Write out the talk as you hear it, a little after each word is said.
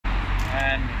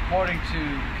And according to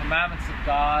the commandments of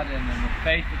God and in the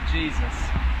faith of Jesus,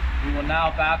 we will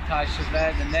now baptize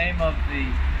Shabbat in the name of the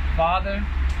Father,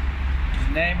 in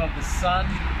the name of the Son,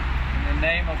 in the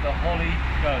name of the Holy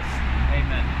Ghost.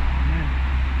 Amen.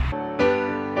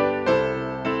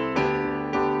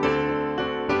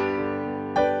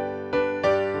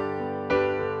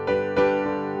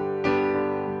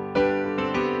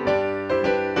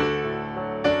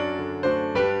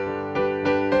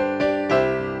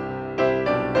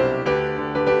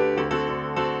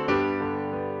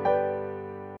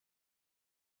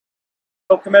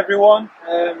 Welcome everyone.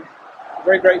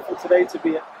 Very grateful today to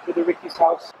be at Brother Ricky's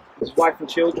house, his wife and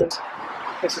children.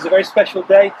 This is a very special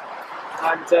day,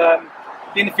 and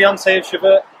being the fiance of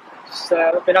Shabbat,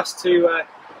 I've been asked to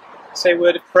say a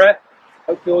word of prayer.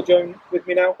 Hope you all join with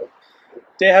me now.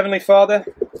 Dear Heavenly Father,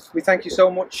 we thank you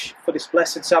so much for this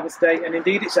blessed Sabbath day, and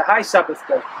indeed it's a high Sabbath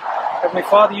day. Heavenly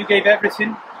Father, you gave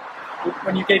everything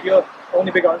when you gave your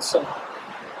only begotten Son.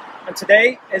 And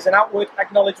today is an outward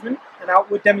acknowledgement, an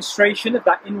outward demonstration of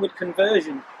that inward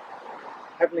conversion.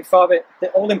 Heavenly Father, the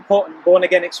all-important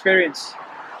born-again experience.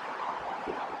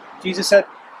 Jesus said,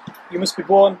 you must be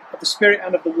born of the Spirit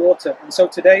and of the water. And so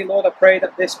today, Lord, I pray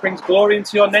that this brings glory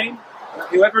into your name. And that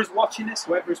whoever is watching this,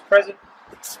 whoever is present,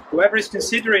 whoever is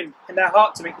considering in their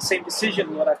heart to make the same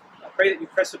decision, Lord, I pray that you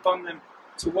press upon them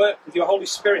to work with your Holy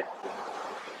Spirit,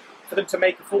 for them to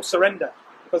make a full surrender.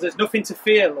 Because there's nothing to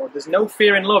fear, Lord. There's no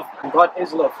fear in love, and God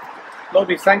is love. Lord,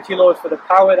 we thank you, Lord, for the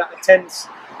power that attends,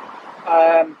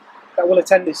 that will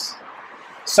attend this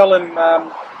solemn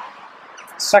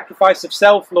sacrifice of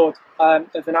self, Lord,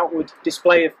 of an outward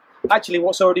display of actually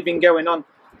what's already been going on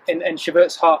in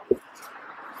Shabbat's heart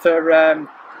for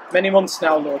many months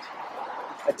now, Lord.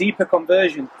 A deeper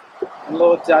conversion. And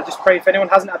Lord, I just pray if anyone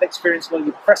hasn't had experience, Lord,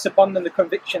 you press upon them the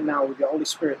conviction now with your Holy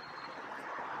Spirit.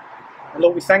 And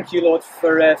Lord, we thank you, Lord,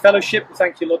 for fellowship. We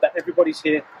thank you, Lord, that everybody's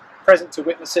here present to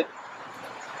witness it.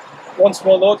 Once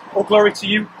more, Lord, all glory to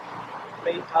you.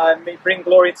 May bring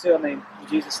glory to your name. In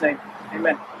Jesus' name,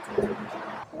 amen.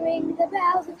 Ring the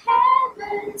bells of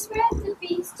heaven, spread the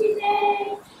feast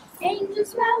today.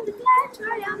 Angels round the glad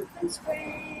triumphant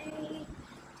spray.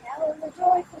 Tell the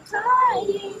joyful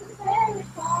tidings very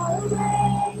far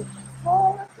away.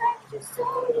 For a precious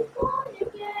soul is born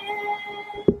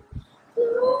again.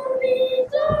 Glory,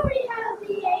 glory, how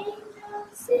the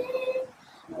angels sing.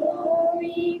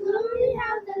 Glory, glory,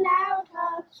 how the loud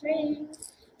harps ring.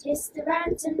 'Tis the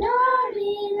ransomed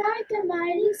army like a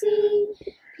mighty sea,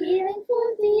 pealing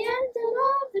forth the anthem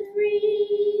of the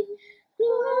free.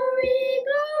 Glory,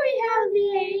 glory, how the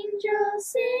angels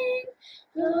sing.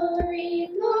 Glory,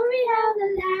 glory, how the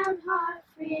loud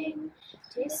harps ring.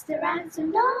 'Tis the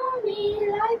ransomed army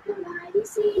like a mighty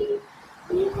sea,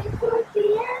 pealing forth the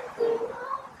anthem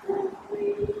of the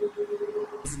free.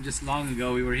 It wasn't just long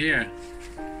ago we were here.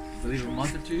 I believe a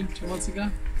month or two months ago.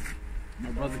 My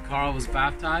brother Carl was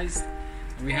baptized,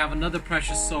 and we have another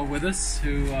precious soul with us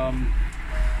who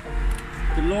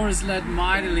the Lord has led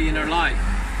mightily in her life.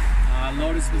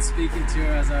 Lord has been speaking to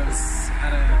her as I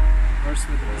had a verse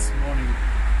with her this morning,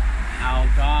 how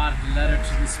God led her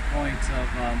to this point of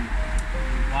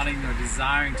wanting or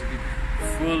desiring to be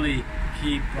fully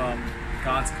keep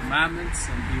God's commandments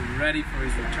and be ready for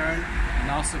His return, and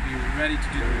also be ready to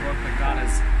do the work that God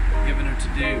has given her to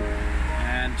do.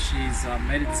 And she's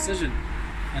made a decision,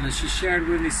 and as she shared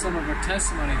with me some of her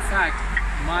testimony, in fact,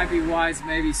 it might be wise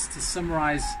maybe to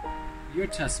summarize your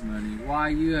testimony, why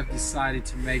you have decided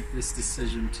to make this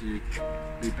decision to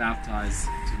be baptized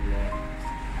to the Lord.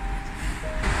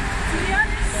 To be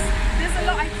honest, there's a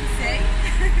lot I can say,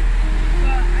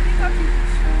 but I think I'll keep it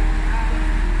short.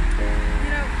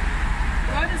 You know,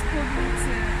 God has called me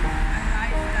to a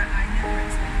life that I never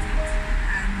expected,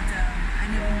 and I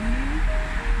never knew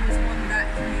was one that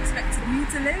He expected me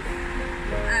to live.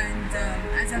 And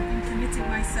as I've been committing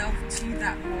myself to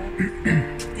that walk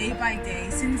day by day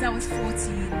since I was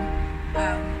 14,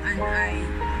 and I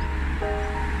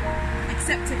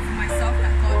accepted for myself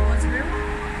that God was real,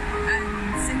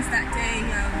 and since that day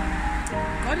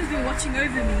God has been watching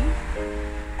over me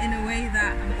in a way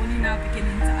that I'm only now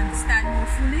beginning to understand more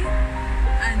fully.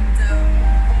 And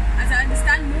as I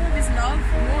understand more of His love,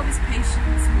 more of His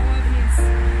patience, more of His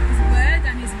word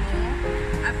and His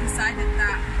law, I've decided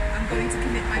that I'm going to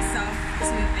commit myself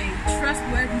to a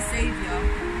trustworthy Saviour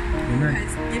who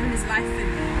has given His life for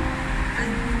me and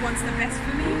who wants the best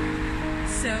for me.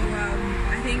 So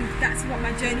I think that's what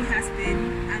my journey has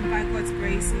been, and by God's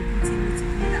grace it will continue to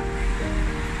be that way.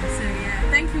 So yeah,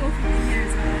 thank you all for being here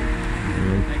as well.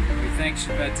 We thank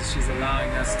Shabbat that she's allowing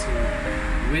us to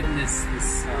witness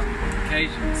this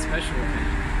occasion, this special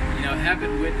occasion. You know,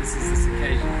 heaven witnesses this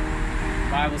occasion. The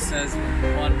Bible says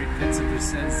when one repents of their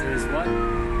sins, there is what?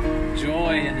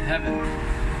 Joy in heaven.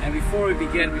 And before we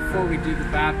begin, before we do the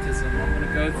baptism, I'm going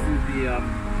to go through the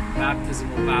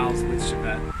baptismal vows with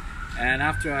Shavette. And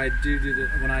after I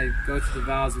when I go through the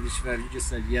vows with Shavette, you just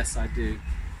said, yes, I do.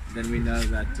 Then we know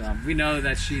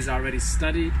that she's already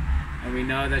studied, and we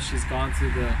know that she's gone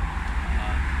through the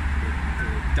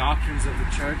doctrines of the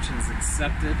church and is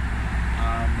accepted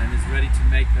and is ready to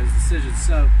make those decisions.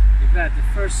 So, Yvette, the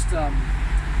first one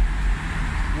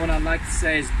I'd like to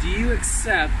say is, do you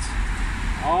accept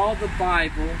all the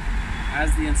Bible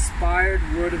as the inspired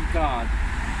Word of God,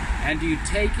 and do you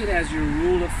take it as your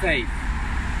rule of faith?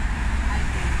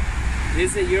 I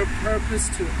Is it your purpose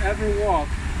to ever walk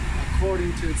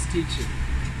according to its teaching?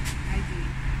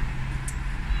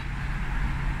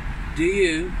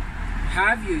 do.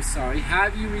 Have you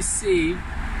received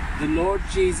the Lord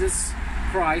Jesus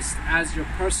Christ as your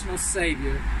personal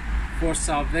Savior for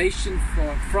salvation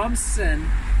from sin,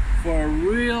 for a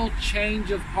real change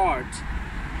of heart,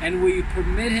 and will you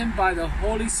permit Him by the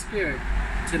Holy Spirit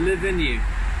to live in you?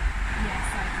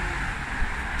 Yes, I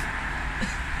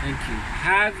Thank you.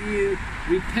 Have you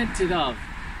repented of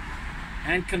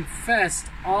and confessed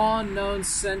all known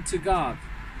sin to God?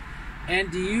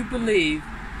 And do you believe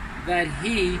that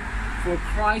He, for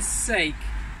Christ's sake,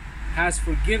 has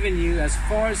forgiven you as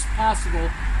far as possible?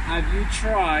 Have you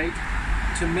tried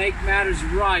to make matters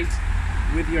right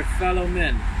with your fellow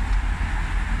men?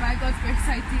 do. By God's grace,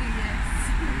 I do, yes.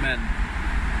 Amen.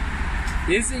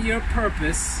 Is it your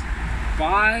purpose,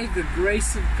 by the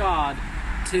grace of God,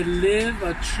 to live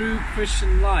a true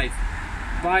Christian life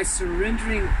by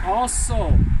surrendering all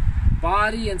soul,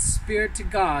 body, and spirit to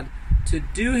God, to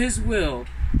do His will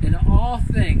in all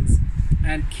things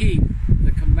and keep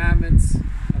the commandments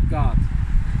of God?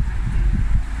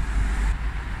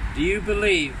 Do you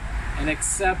believe and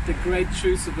accept the great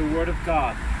truths of the Word of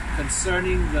God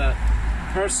concerning the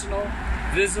personal,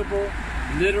 visible,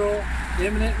 literal,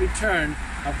 imminent return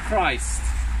of Christ,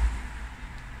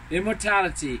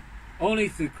 immortality only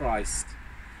through Christ,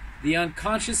 the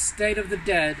unconscious state of the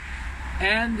dead,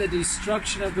 and the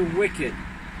destruction of the wicked,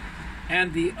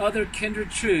 and the other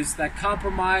kindred truths that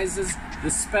compromises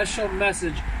the special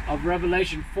message of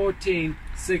Revelation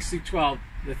 14:6-12,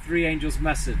 the three angels'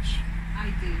 message?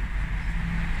 I do.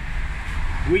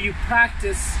 Will you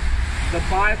practice the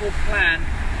Bible plan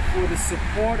for the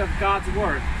support of God's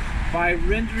work by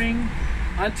rendering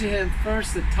unto Him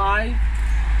first the tithe,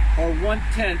 or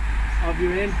 1/10 of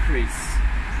your increase,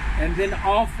 and then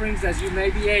offerings as you may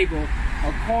be able,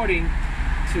 according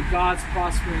to God's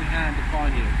prospering hand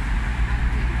upon you?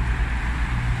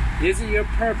 Is it your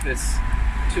purpose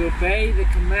to obey the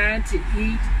command to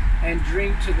eat and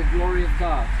drink to the glory of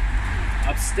God,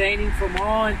 abstaining from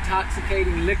all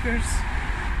intoxicating liquors,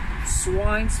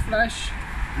 swine's flesh,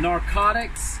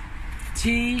 narcotics,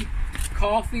 tea,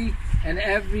 coffee, and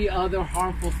every other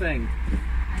harmful thing?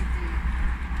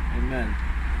 I do. Amen.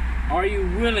 Are you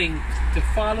willing to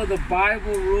follow the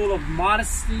Bible rule of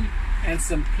modesty and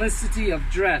simplicity of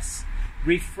dress,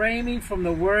 refraining from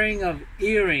the wearing of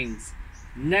earrings,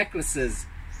 necklaces,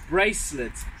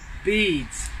 bracelets,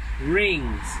 beads,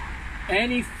 rings,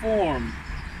 any form,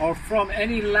 or from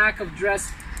any lack of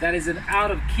dress that is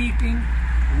out of keeping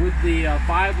with the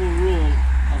Bible rule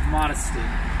of modesty?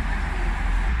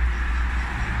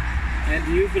 And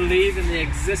do you believe in the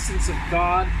existence of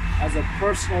God as a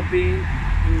personal being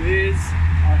who is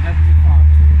our Heavenly Father?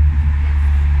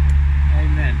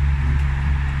 Amen.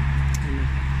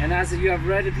 And as you have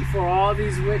read it before all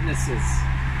these witnesses,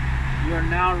 you are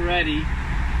now ready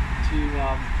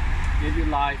to give your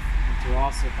life and to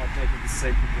also partake of the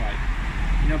sacred rite.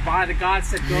 You know, God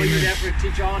said, go ye therefore and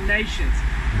teach all nations,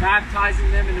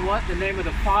 baptizing them in what? The name of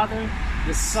the Father,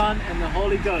 the Son, and the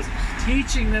Holy Ghost,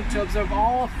 teaching them to observe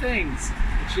all things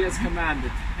which He has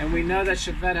commanded. And we know that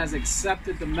Shavette has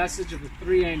accepted the message of the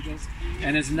three angels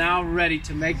and is now ready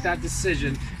to make that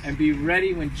decision and be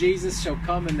ready when Jesus shall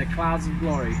come in the clouds of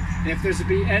glory. And if there's to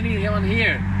be anyone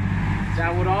here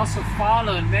that would also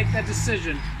follow and make that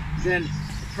decision, then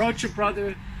approach your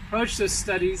brother, approach those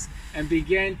studies, and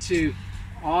begin to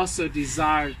also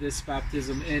desire this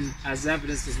baptism in as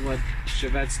evidence as what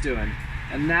Shavette's doing.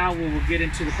 And now we will get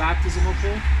into the baptismal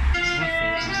pool.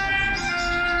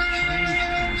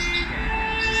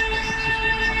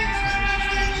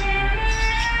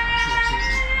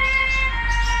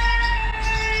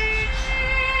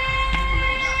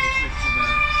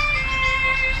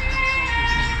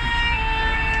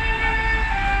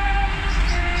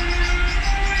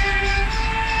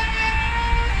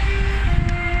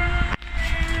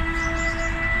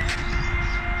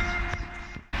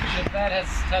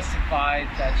 testified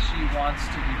that she wants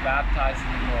to be baptized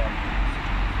in the Lord.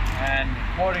 And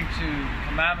according to the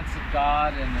commandments of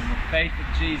God and in the faith of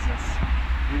Jesus,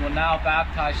 we will now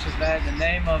baptize Chevette in the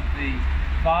name of the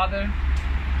Father,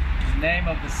 in the name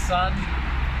of the Son,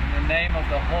 in the name of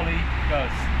the Holy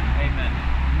Ghost. Amen.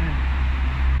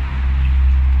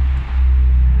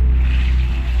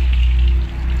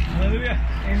 Hallelujah.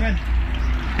 Amen.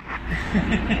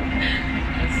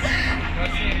 Let's go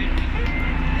see it.